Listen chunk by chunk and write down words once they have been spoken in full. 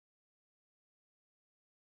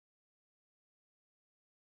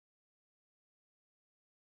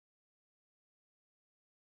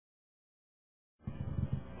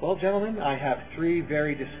Well, gentlemen, I have three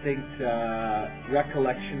very distinct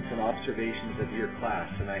recollections and observations of your class,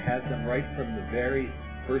 and I had them right from the very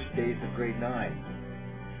first days of grade 9.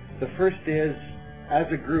 The first is,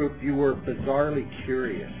 as a group, you were bizarrely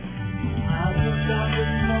curious.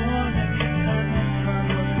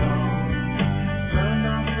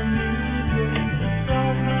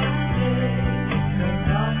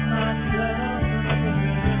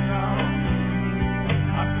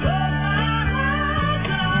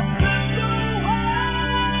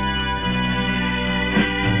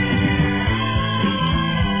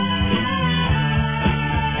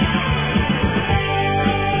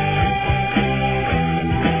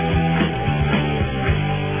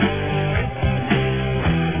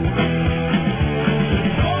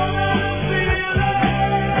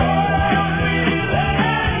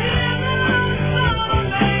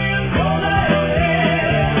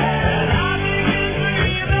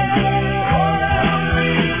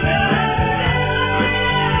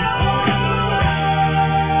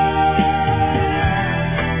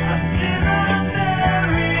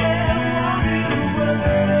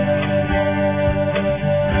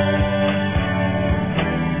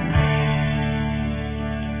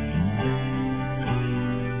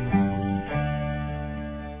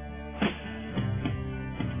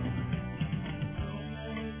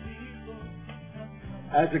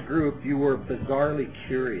 As a group, you were bizarrely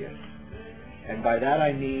curious. And by that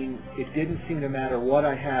I mean, it didn't seem to matter what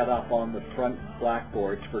I had up on the front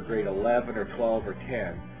blackboards for grade 11 or 12 or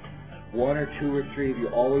 10. One or two or three of you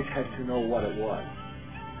always had to know what it was.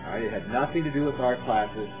 All right? It had nothing to do with our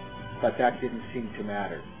classes, but that didn't seem to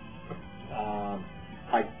matter.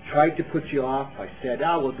 I tried to put you off. I said,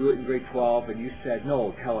 we'll do it in grade 12, and you said,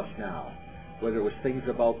 no, tell us now. Whether it was things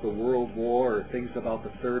about the World War or things about the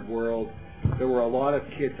Third World, there were a lot of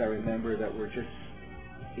kids, I remember, that were just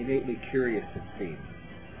innately curious, it seemed.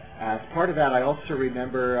 As part of that, I also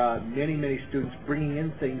remember many students bringing in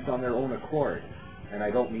things on their own accord. And I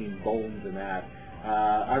don't mean bones and that.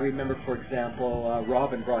 I remember, for example,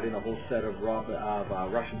 Robin brought in a whole set of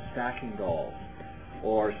Russian stacking dolls.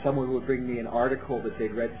 Or someone would bring me an article that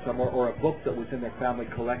they'd read somewhere, or a book that was in their family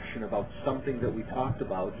collection about something that we talked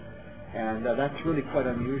about. And that's really quite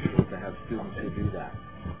unusual to have students who do that.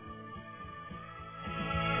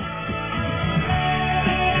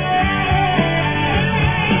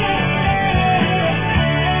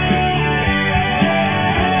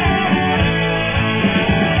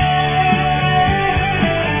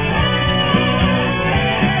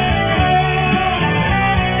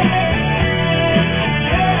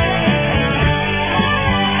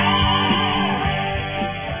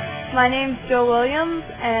 My name's Joe Williams,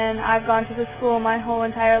 and I've gone to the school my whole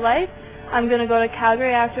entire life. I'm going to go to Calgary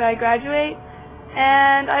after I graduate,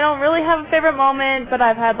 and I don't really have a favorite moment, but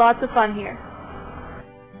I've had lots of fun here.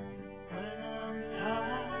 When I'm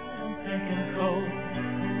tired and thinking cold,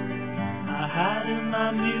 I hide in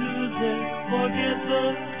my music, forget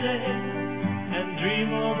the day, and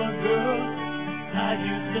dream of a girl I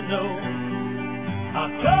used to know. I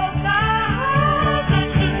close my eyes and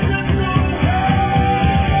just drift away.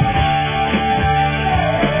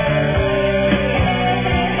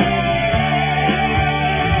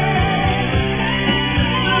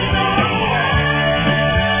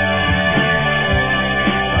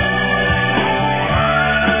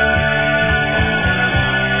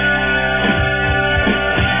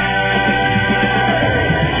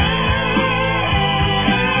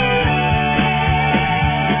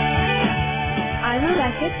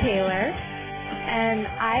 Taylor, and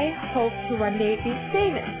I hope to one day be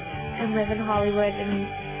famous and live in Hollywood and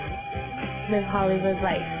live Hollywood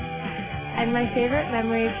life. And my favorite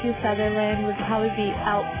memory of Hugh Sutherland would probably be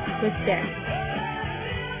out with Ben.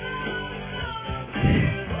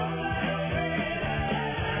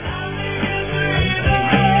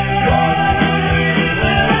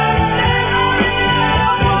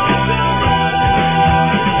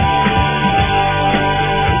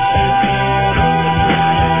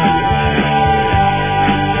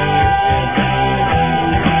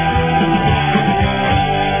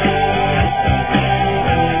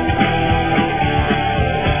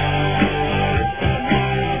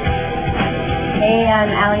 Hey, I'm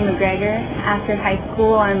Allie McGregor. After high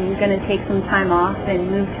school, I'm going to take some time off and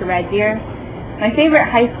move to Red Deer. My favorite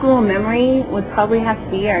high school memory would probably have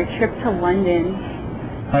to be our trip to London.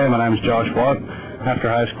 Hi, my name is Josh Watt. After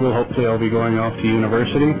high school, hopefully I'll be going off to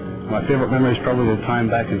university. My favorite memory is probably the time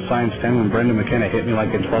back in Science 10 when Brenda McKenna hit me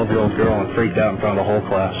like a 12-year-old girl and freaked out in front of the whole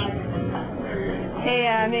class. Hey,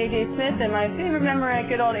 I'm AJ Smith, and my favorite memory at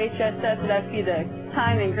good old HSS would have to be the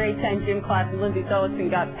time in grade 10 gym class, Lindsay Sullivan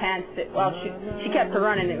got pants that, well, she kept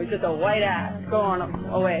running. It was just a white ass going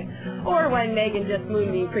away. Or when Megan just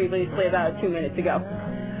mooned me previously about 2 minutes ago.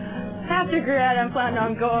 After grad, I'm planning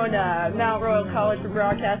on going to Mount Royal College for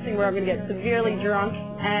broadcasting, where I'm going to get severely drunk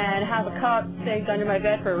and have a cop saved under my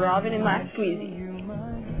bed for robbing and Max Squeezy.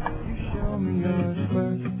 Show me yours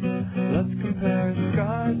first. Let's compare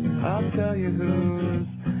scars. I'll tell you whose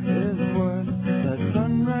is worse. Let's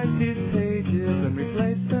unwrite these pages and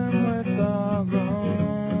replace them with our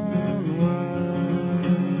own words.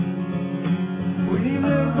 We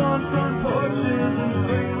live on front porches and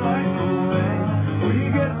spring lights away. We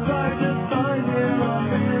get by just fine here on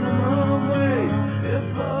minimum wage. If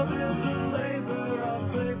love is labor, I'll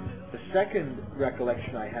play. The second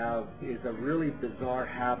recollection I have is a really bizarre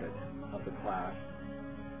habit of the class,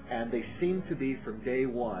 and they seem to be from day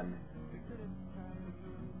one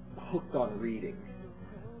hooked on reading.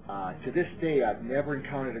 To this day, I've never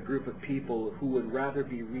encountered a group of people who would rather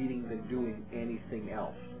be reading than doing anything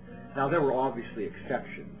else. Now, there were obviously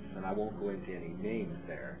exceptions, and I won't go into any names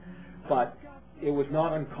there, but it was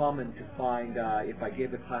not uncommon to find, if I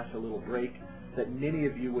gave the class a little break, that many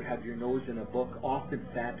of you would have your nose in a book, often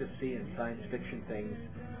fantasy and science fiction things,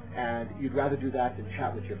 and you'd rather do that than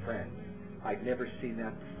chat with your friends. I'd never seen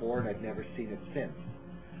that before, and I've never seen it since.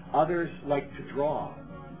 Others like to draw,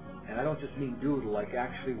 and I don't just mean doodle, like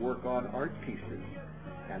actually work on art pieces.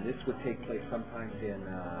 And this would take place sometimes in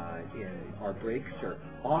our breaks, or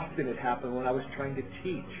often it happened when I was trying to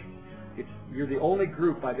teach. You're the only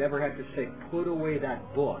group I've ever had to say, put away that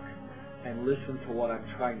book and listen to what I'm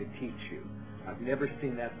trying to teach you. I've never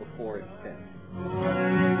seen that before and since.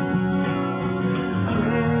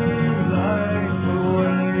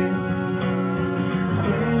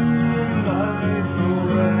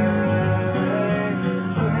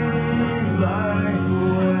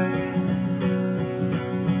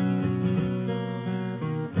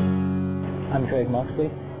 I'm Craig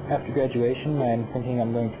Moxley. After graduation, I'm thinking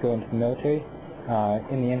I'm going to go into the military,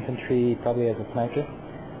 in the infantry, probably as a flanker.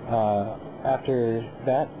 After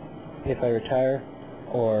that, if I retire,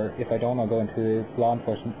 or if I don't, I'll go into law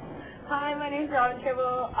enforcement. Hi, my name's Robin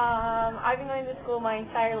Tribble. I've been going to school my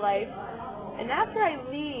entire life. And after I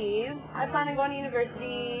leave, I plan on going to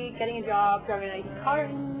university, getting a job, driving a nice car,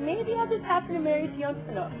 and maybe I'll just happen to marry a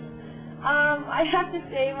youngster. I have to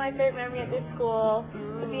say my favorite memory at this school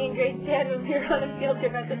would be in grade 10 when we were on a field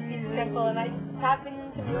trip at the Peace Temple, and I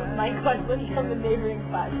happened to move my cousin from the neighboring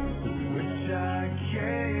class. Wish I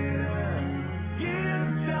cared. You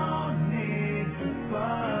don't need to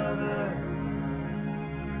bother.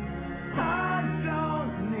 I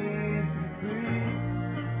don't need to breathe.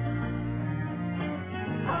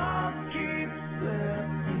 I'll keep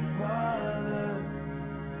slipping farther.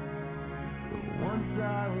 But once I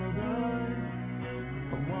will run,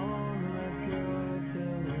 I won't let go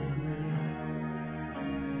till it's me.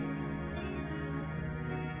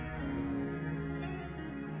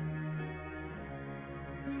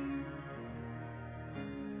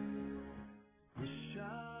 Wish I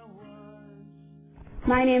was.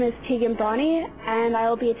 My name is Tegan Bonney, and I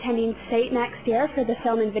will be attending STATE next year for the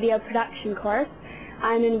Film and Video Production course.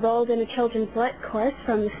 I'm enrolled in a Children's Lit course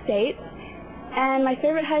from the States, and my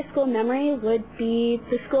favorite high school memory would be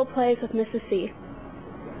the school plays with Mrs. C.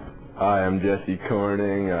 Hi, I'm Jesse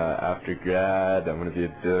Corning. After grad, I'm going to be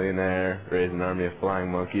a billionaire, raise an army of flying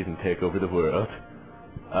monkeys, and take over the world.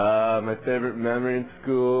 My favorite memory in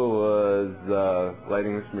school was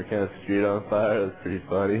lighting Mr. McKenna's street on fire. That was pretty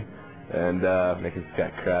funny. And making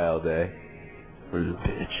Scott cry all day. Where's the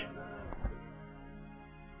bitch?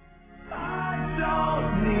 I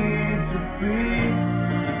don't need to breathe.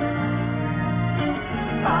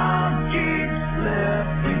 I'll keep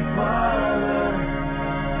slipping farther.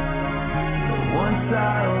 But once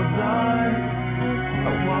I'm done, I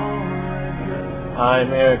won't let go. I'm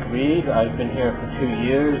Eric Reed. I've been here for 2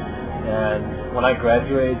 years, and when I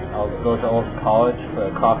graduate, I'll go to Ulster College for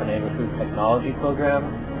a crop and agri-food technology program.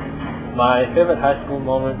 My favorite high school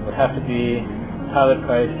moment would have to be Tyler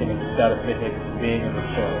Price getting kicked out of physics being in the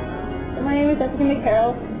show. My name is Jessica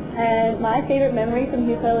McCarroll, and my favorite memory from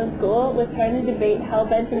Hugh Sutherland School was trying to debate how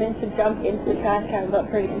Benjamin should jump into the trash can without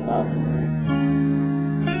hurting himself.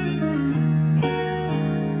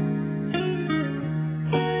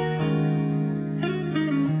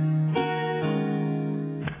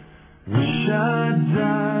 Wish I'd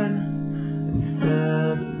died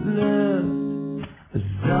instead of lived. A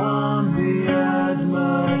zombie at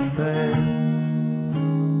my face.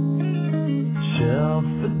 Shelf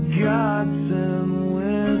forgotten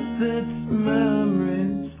with its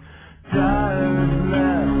memories. Tired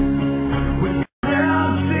left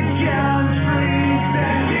without the gas.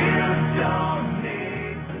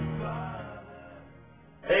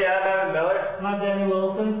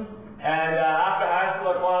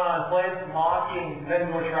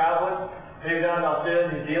 Maybe down in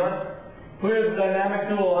Australia, New Zealand? We're the dynamic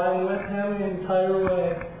duo. I'm with him the entire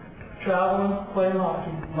way. Traveling, playing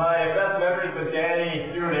hockey. My best memories with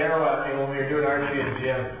Danny through an arrow at me when we were doing archery at the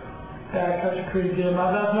gym. Yeah, such a crazy game.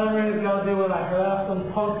 My best memory is got to do when I harassed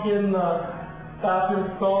some punk kid in the bathroom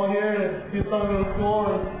stall here at Hugh Sutherland School,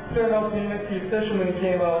 and turned out to be Mickey Fisher when he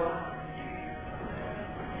came out.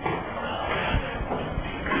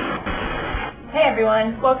 Hey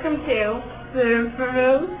everyone, welcome to the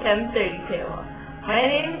 1030 table. My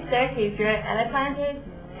name is Sarah Kedra, and I plan to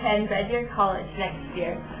attend Grad year college next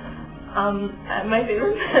year. My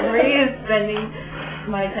favorite memory is spending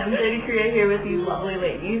my 1030 career here with these lovely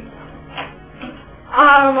ladies.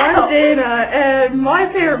 I'm Dana, and my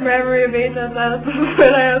favorite memory of HSS was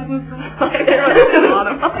when I asked Mr. Snyder a lot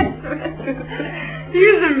of my He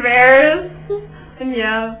was embarrassed, and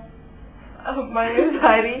yeah. My name is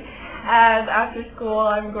Heidi, and after school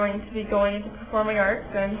I'm going to be going into performing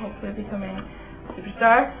arts and hopefully becoming a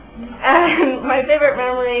superstar. And my favorite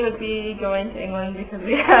memory would be going to England because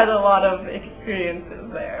we had a lot of experiences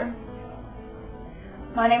there.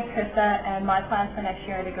 My name's Krista, and my plans for next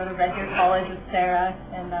year are to go to Red Deer College with Sarah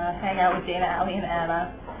and hang out with Dana, Allie, and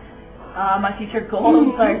Anna. My future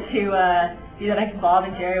goals are to be the next Bob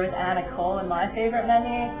and Jerry with Anna Cole, and my favorite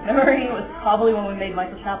memory was probably when we made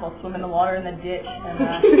Michael Chappell swim in the water in the ditch,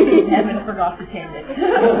 and Evan forgot to tame it.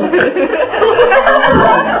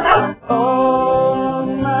 All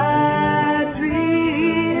my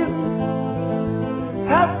dreams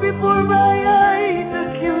pass before my eyes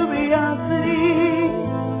as curiosity.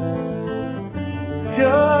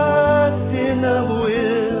 Just enough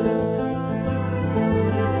with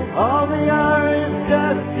all they are is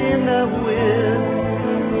just enough with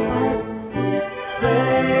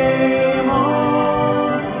same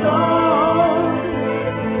old song.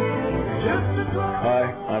 Hi,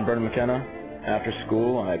 I'm Brendan McKenna. After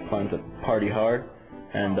school, I plan to party hard,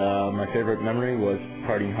 and my favorite memory was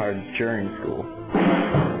partying hard during school.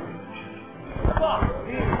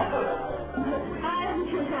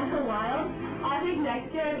 I think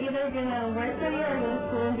next year I'm either going to work study or go to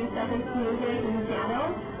school and do stuff like music and piano.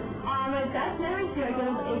 My best memory too, I go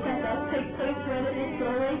to HSS, takes place right at this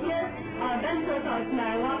store right here. Ben Sotox and I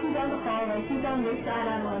are walking down the hall, like he's on this side,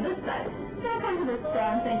 I'm on this side. So I come to this store,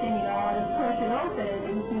 I'm thinking, I'll just push it open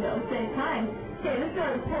and, save time. Okay, this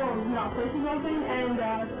door is full, it's not pushing open, and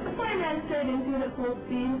so I ran straight into it at full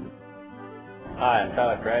speed. Hi, I'm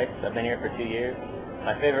Tyler Price. I've been here for 2 years.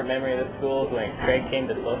 My favorite memory of this school is when Craig came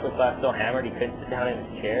to social class so hammered he couldn't sit down in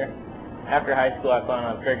his chair. After high school, I plan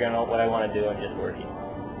on figuring out what I want to do and just working.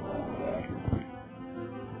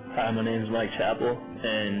 Hi, my name is Mike Chappell,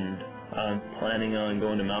 and I'm planning on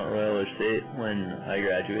going to Mount Royal or State when I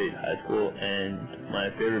graduate high school, and my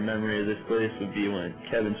favorite memory of this place would be when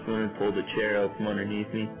Kevin Spooner pulled a chair out from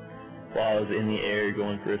underneath me while I was in the air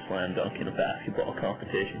going for a slam dunk in a basketball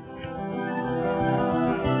competition.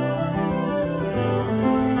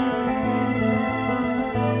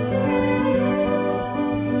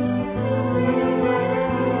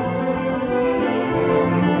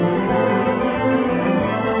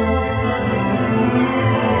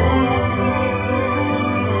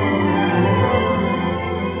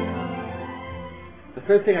 The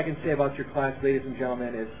first thing I can say about your class, ladies and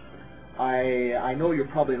gentlemen, is I know you're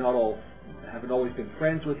probably not all, haven't always been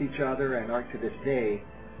friends with each other and aren't to this day,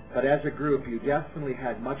 but as a group you definitely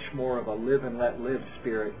had much more of a live and let live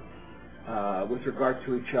spirit with regard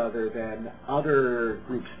to each other than other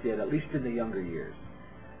groups did, at least in the younger years.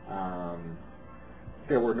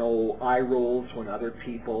 There were no eye rolls when other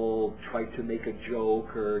people tried to make a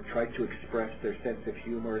joke or tried to express their sense of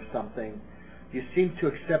humor or something. You seemed to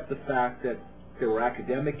accept the fact that there were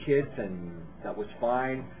academic kids, and that was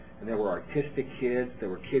fine, and there were artistic kids, there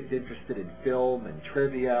were kids interested in film and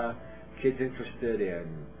trivia, kids interested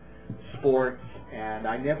in sports, and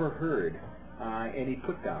I never heard any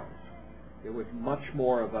put-downs. It was much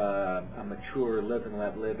more of a mature live and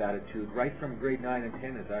let live attitude right from grade 9 and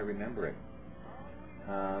 10 as I remember it.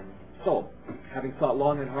 So, having thought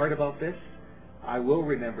long and hard about this, I will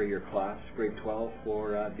remember your class, grade 12,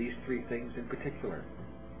 for these three things in particular.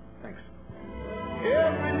 Thanks.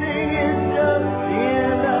 Everything is just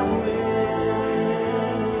enough in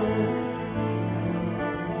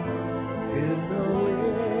the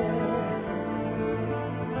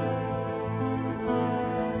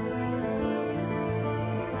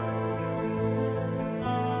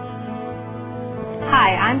Hi,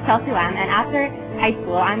 I'm Chelsea Lamb, and after high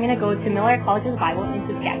school, I'm going to go to Miller College of the Bible in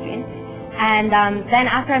Saskatchewan. And then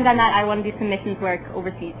after I'm done that, I want to do some missions work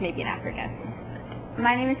overseas, maybe in Africa.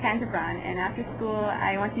 My name is Sandra Braun, and after school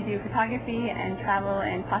I want to do photography and travel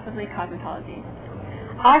and possibly cosmetology.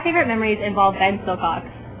 All our favorite memories involve Ben Silcox.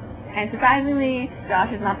 And surprisingly,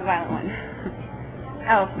 Josh is not the violent one.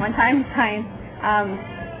 Oh, one time in science,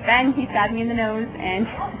 Ben, he stabbed me in the nose, and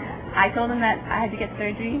I told him that I had to get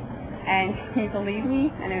surgery, and he believed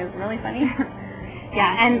me, and it was really funny.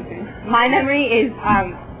 Yeah, and my memory is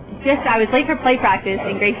just I was late for play practice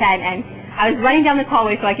in grade 10, and I was running down this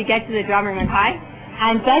hallway so I could get to the drum room on high,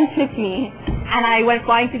 and Ben tripped me, and I went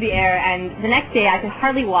flying through the air, and the next day I could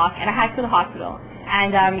hardly walk, and I had to go to the hospital.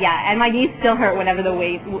 And and my knees still hurt whenever the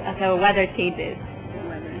weather changes.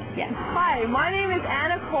 Yeah. Hi, my name is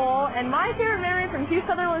Anna Cole, and my favorite memory from Hugh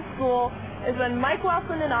Sutherland School is when Mike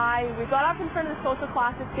Laughlin and we got up in front of the social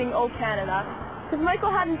class to sing "O Canada," because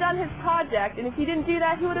Michael hadn't done his project, and if he didn't do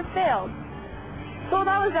that, he would have failed. So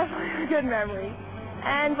that was definitely a good memory.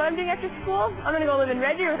 And what I'm doing after school, I'm going to go live in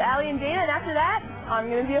Red Deer with Allie and Dana, and after that, I'm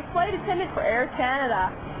going to be a flight attendant for Air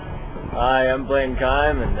Canada. Hi, I'm Blaine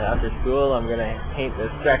Kime, and after school I'm going to paint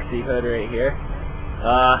this sexy hood right here.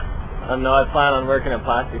 I don't know, I plan on working at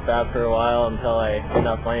Plastic Fab for a while until I get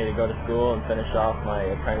enough money to go to school and finish off my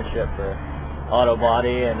apprenticeship for auto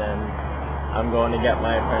body, and then I'm going to get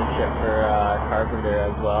my apprenticeship for carpenter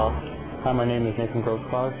as well. Hi, my name is Nathan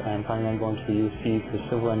Grossclaus. I'm planning on going to the UC for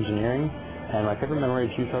civil engineering, and my favorite memory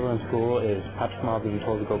at Hugh Sutherland School is Patrick Ma being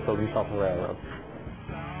told to go build himself a railroad.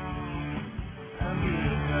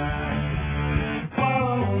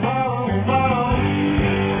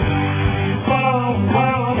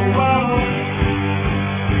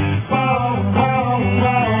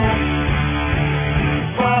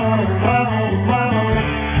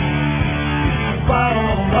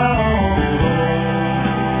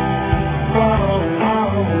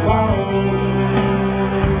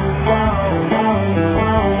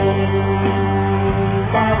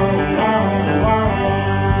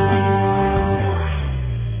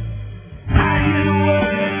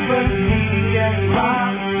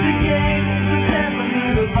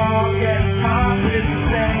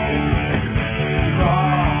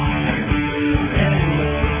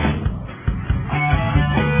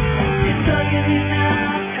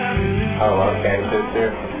 I'm Manchester,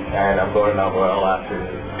 and I'm going to Mount Royal after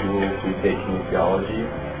school to take kinesiology.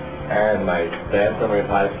 And my best memory of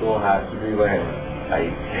high school has to be when I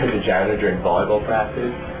heard the janitor during volleyball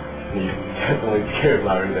practice. And he definitely scared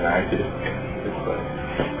louder than I did. It's funny.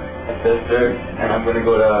 My sister, and I'm going to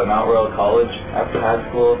go to Mount Royal College after high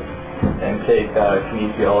school and take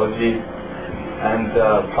kinesiology. And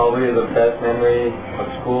probably the best memory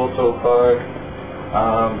of school so far,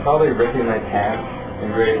 probably ripping my pants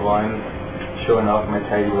in grade 1, showing off my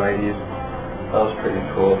tidy whities. That was pretty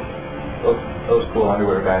cool. Those cool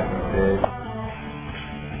underwear back in the day.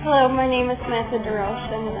 Hello, my name is Samantha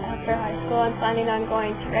DeRoche, and after high school I'm planning on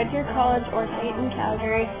going to Red Deer College or State in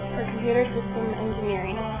Calgary for computer system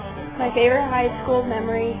engineering. My favorite high school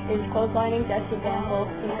memory is clotheslining Jesse Gamble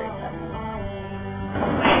in grade 7.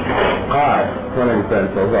 Hi, my name is Ben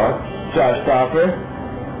Silcox. Josh Stopper.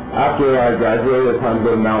 After I graduated, I plan to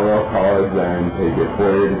go to Mount Royal College and take a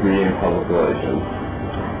 4-year degree in public relations.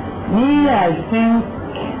 Me, I think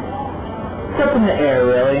it's up in the air,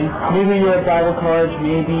 really. Maybe you're at Bible college,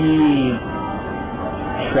 maybe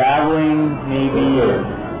traveling, maybe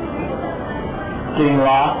getting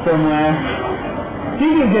lost somewhere.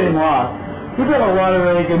 Speaking of getting lost, we've got a lot of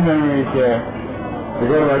really good memories here.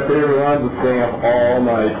 One of my favorite ones was staying up all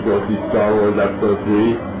night to go see Star Wars Episode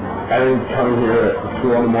 3, and then coming here at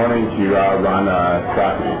school in the morning to run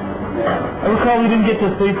track meet. I recall we didn't get to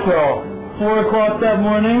sleep till 4 o'clock that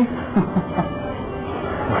morning.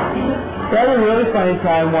 The other really funny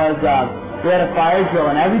time was we had a fire drill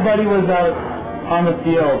and everybody was out on the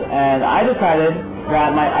field, and I decided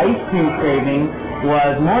that my ice cream craving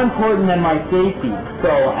was more important than my safety.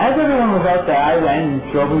 So as everyone was out there, I went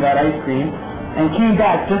and drove and got ice cream and came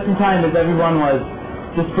back just in time as everyone was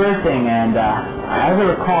dispersing, and as I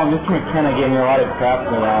recall, Mr. McKenna gave me a lot of crap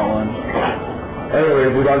for that one.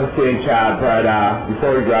 Anyways, we got to stay in chat, but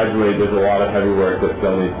before we graduate, there's a lot of heavy work that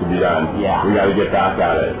still needs to be done. Yeah. We got to get back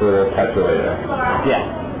at it, so we'll catch you later. Yeah.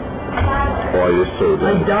 Boy, you're so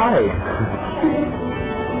good. I died.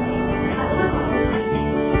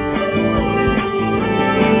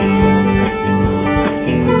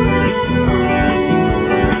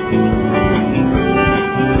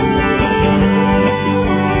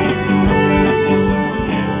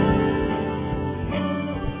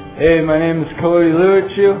 Hey, my name is Cody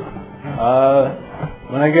Lewichu.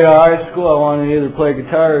 When I get out of high school, I want to either play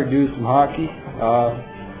guitar or do some hockey.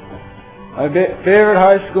 My favorite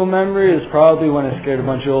high school memory is probably when I scared a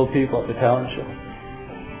bunch of old people at the township.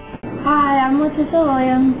 Hi, I'm Leticia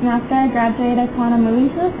Williams, and after I graduate, I plan on moving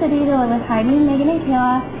to the city to live with Heidi, Megan, and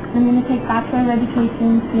Kayla, I'm going to take Bachelor of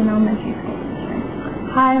Education to be an elementary school teacher.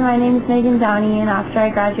 Hi, my name is Megan Downey, and after I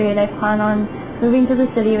graduate, I plan on moving to the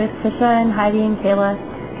city with Tisha and Heidi and Kayla,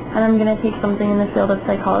 and I'm going to take something in the field of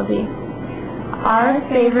psychology. Our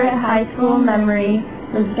favorite high school memory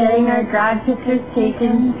was getting our grad pictures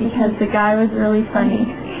taken because the guy was really funny.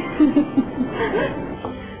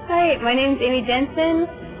 Hi, my name is Amy Jensen.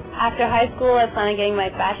 After high school, I plan on getting my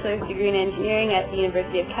bachelor's degree in engineering at the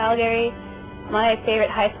University of Calgary. My favorite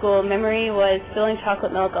high school memory was spilling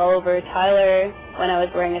chocolate milk all over Tyler when I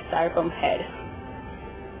was wearing a styrofoam head.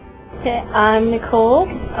 Okay, I'm Nicole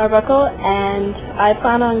Arbuckle, and I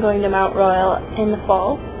plan on going to Mount Royal in the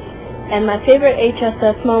fall. And my favorite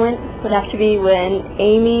HSS moment would have to be when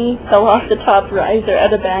Amy fell off the top riser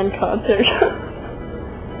at a band concert.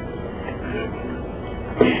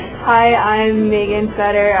 Hi, I'm Megan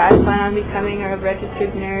Sutter. I plan on becoming a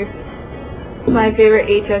registered nurse. My favorite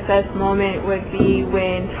HSS moment would be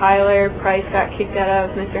when Tyler Price got kicked out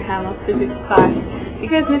of Mr. Hamill's physics class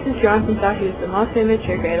because Mrs. Johnson thought he was the most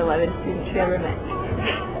immature grade 11 student she ever met.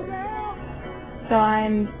 So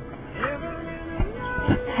I'm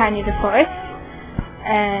Tanya DeForest,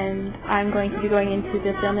 and I'm going to be going into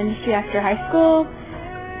the film industry after high school,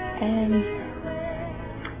 and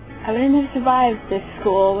I wouldn't have survived this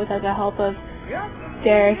school without the help of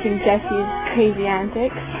Derek and Jesse's crazy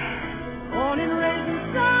antics. Born and raised in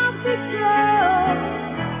South Detroit,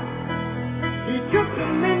 he took the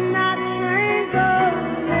midnight train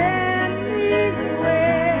going anywhere.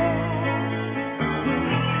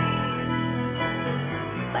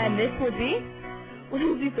 And this would be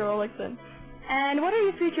Lindsay Thorlickson. And what are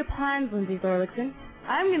your future plans, Lindsay Thorlickson?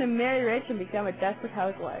 I'm going to marry rich and become a desperate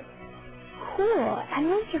housewife. Cool. And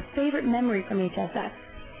what's your favorite memory from HSS?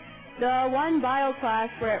 The one bio class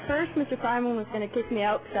where at first Mr. Fryman was going to kick me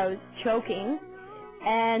out because I was choking,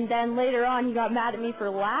 and then later on he got mad at me for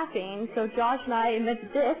laughing, so Josh and I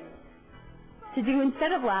invented this to do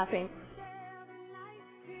instead of laughing.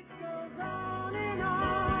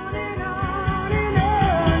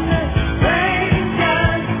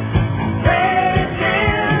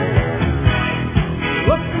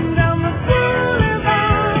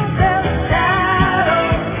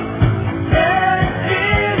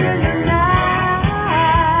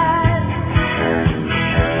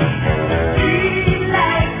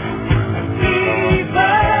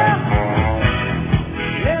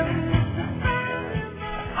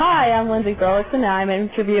 Hi, I'm Lindsay Thorlickson, and I'm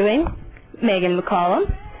interviewing Megan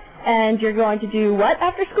McCollum. And you're going to do what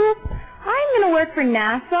after school? I'm going to work for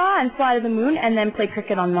NASA and fly to the moon and then play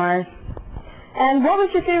cricket on Mars. And what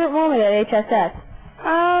was your favorite moment at HSS?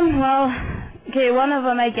 Okay, one of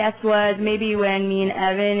them I guess was maybe when me and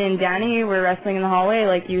Evan and Danny were wrestling in the hallway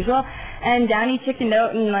like usual, and Danny chickened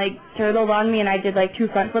out and like turtled on me, and I did like 2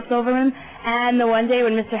 front flips over him. And the one day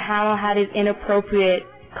when Mr. Hamill had his inappropriate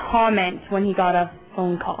comments when he got a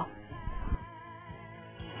phone call.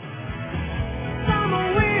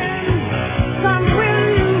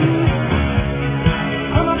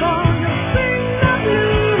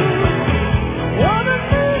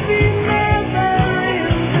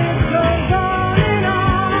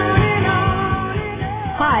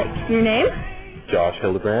 Hi, your name? Josh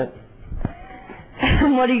Hildebrandt.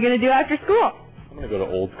 And what are you going to do after school? I'm going to go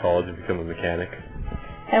to Olds College and become a mechanic.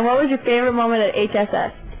 And what was your favorite moment at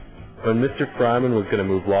HSS? When Mr. Fryman was going to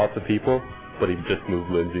move lots of people, but he just moved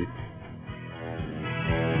Lindsay.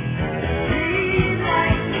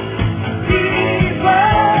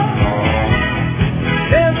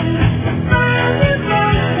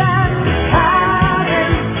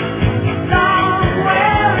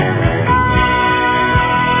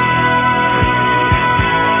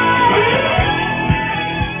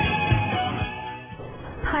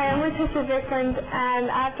 And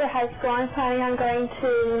after high school, I'm planning on going to the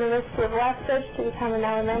University of Westridge to become an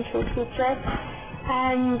elementary teacher.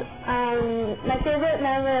 And my favorite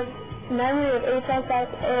memory of HSS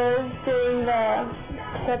is doing the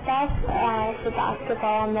tip-off for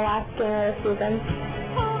basketball on the last game of the season.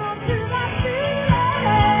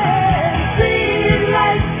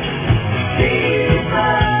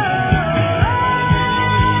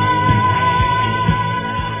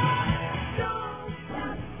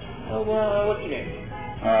 What's your name?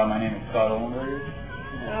 My name is Scott Oldenburg.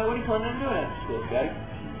 What are you planning on doing after school, Daddy?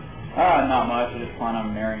 Not much. I just plan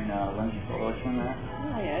on marrying Lindsay Thorlickson there.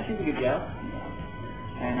 Oh yeah, she's a good gal.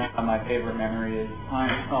 And my favorite memory is playing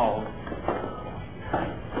snow.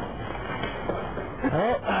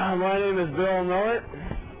 My name is Bill Miller.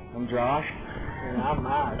 I'm Josh. And I'm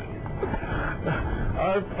Mark.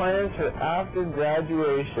 Our plans for after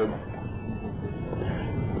graduation.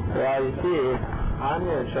 Well, you see, I'm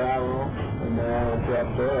going to travel, and then I'll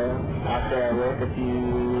get there after I work a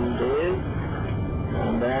few days.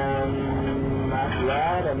 And then after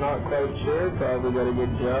that, I'm not quite sure, probably get a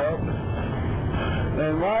good job.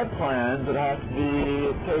 In my plans, it has to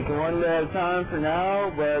be taking one day at a time for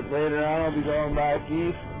now, but later on I'll be going back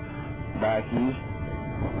east. Back east?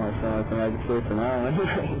 That sounds like I can say for now.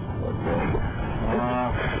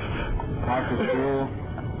 After school,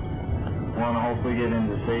 want to hopefully get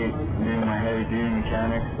into shape, doing my heavy-duty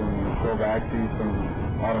mechanics, and go back to some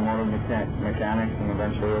automotive mechanics, and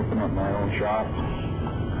eventually open up my own shop.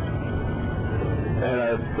 And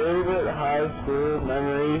our favorite high school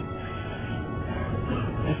memory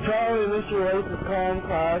is probably Mr. Lace's clown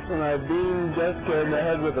class when I beamed Jessica in the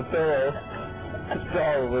head with a pillow. That's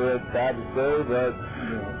probably what's sad to say, but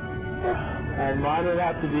and mine would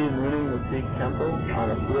have to be mooning the Sikh temple on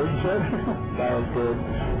a field trip. That was good.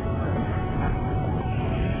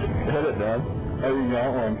 Hit it, man. Oh, you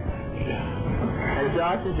got one. And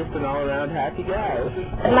Josh is just an all-around happy guy.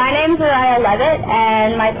 My name's Mariah Levitt,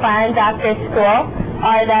 and my plans after school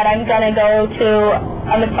are that I'm going to go to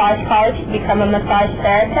a massage college to become a massage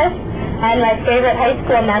therapist. And my favorite high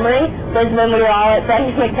school memory was when we were all at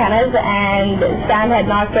Brendan McKenna's and Sam had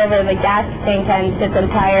knocked over the gas tank and his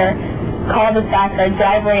entire cul-de-sac or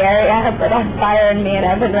driveway area put on fire, and me and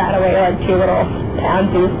Evan ran away like two little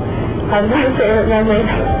pansies. That was my favorite memory.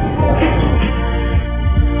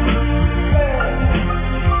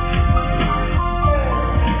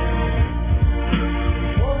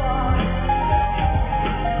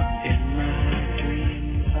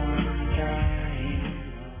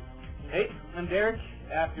 I'm Derek.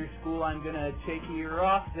 After school, I'm going to take a year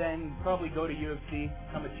off, then probably go to U of C,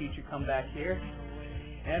 become a teacher, come back here.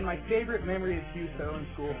 And my favorite memory of Hugh Sutherland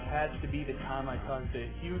School has to be the time I caused a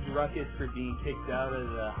huge ruckus for being kicked out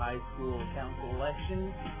of the high school council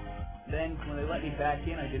elections. Then, when they let me back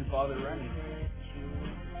in, I didn't bother running.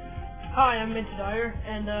 Hi, I'm Mitch Dyer,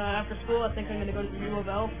 and after school I think I'm going to go to the U of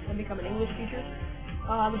L and become an English teacher.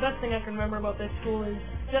 The best thing I can remember about this school is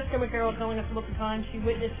Jessica McCarroll telling us about the time she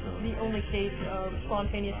witnessed the only case of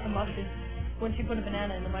spontaneous combustion when she put a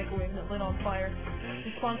banana in the microwave and it lit on fire.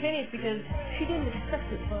 It's spontaneous because she didn't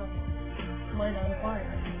expect it to light on fire.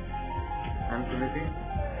 I'm Timothy.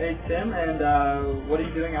 Hey, Tim, and what are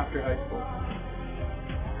you doing after high school?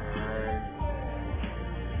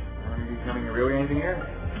 I'm becoming a real engineer.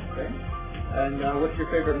 Okay. And what's your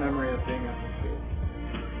favorite memory of being after school?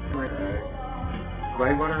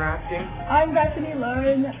 Whitewater rafting? I'm Bethany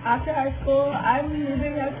Lauren. After high school, I'm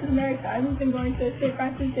moving out to the Maritimes and going to St.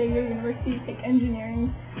 Francis Xavier University to take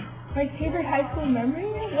engineering. My favorite high school memory?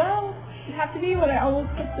 Well, it have to be when I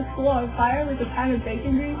almost put the school on fire with a pan of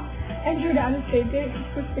bacon grease and drew down and saved it and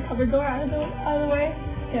pushed the cupboard door out of the way.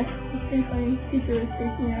 Yes, it's pretty funny. Teacher was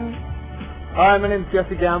freaking out. Hi, my name's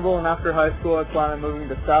Jesse Gamble, and after high school I plan on moving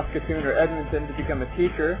to Saskatoon or Edmonton to become a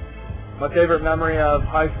teacher. My favorite memory of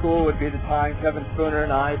high school would be the time Kevin Spooner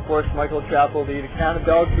and I forced Michael Chappell to eat a can of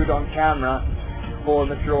dog food on camera for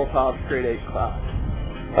Mr. Olthoff's grade 8 class.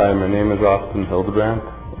 Hi, my name is Austin Hildebrandt,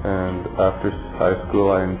 and after high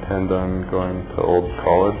school I intend on going to Old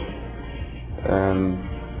College. And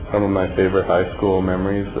some of my favorite high school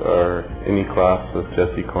memories are any class with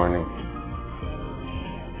Jesse Corning.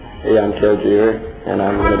 Hey, I'm Joe Drewer, and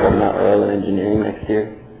I'm going to go to Mount Royal in engineering next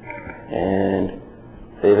year. And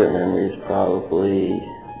favorite memories probably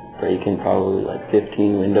breaking like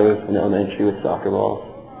 15 windows in elementary with soccer balls.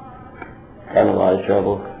 Got in a lot of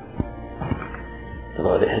trouble. That's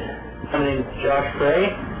about it. My name is Josh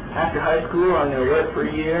Gray. After high school, I'm going to work for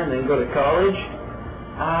a year and then go to college.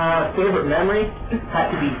 Favorite memory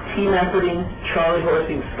had to be team efforting Charlie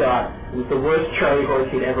horsing Scott. It was the worst Charlie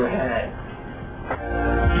horse he'd ever had.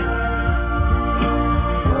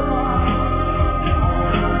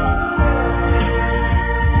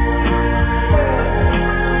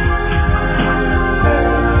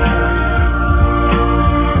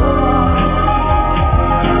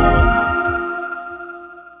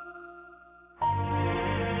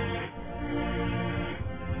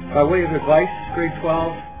 By way of advice, grade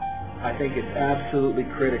 12, I think it's absolutely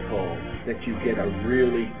critical that you get a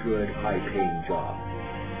really good, high-paying job.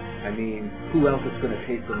 I mean, who else is going to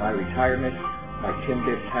pay for my retirement, my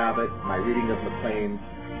Timbits habit, my reading of McLean,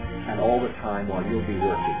 and all the time while you'll be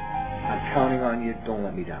working? I'm counting on you. Don't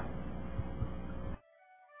let me down.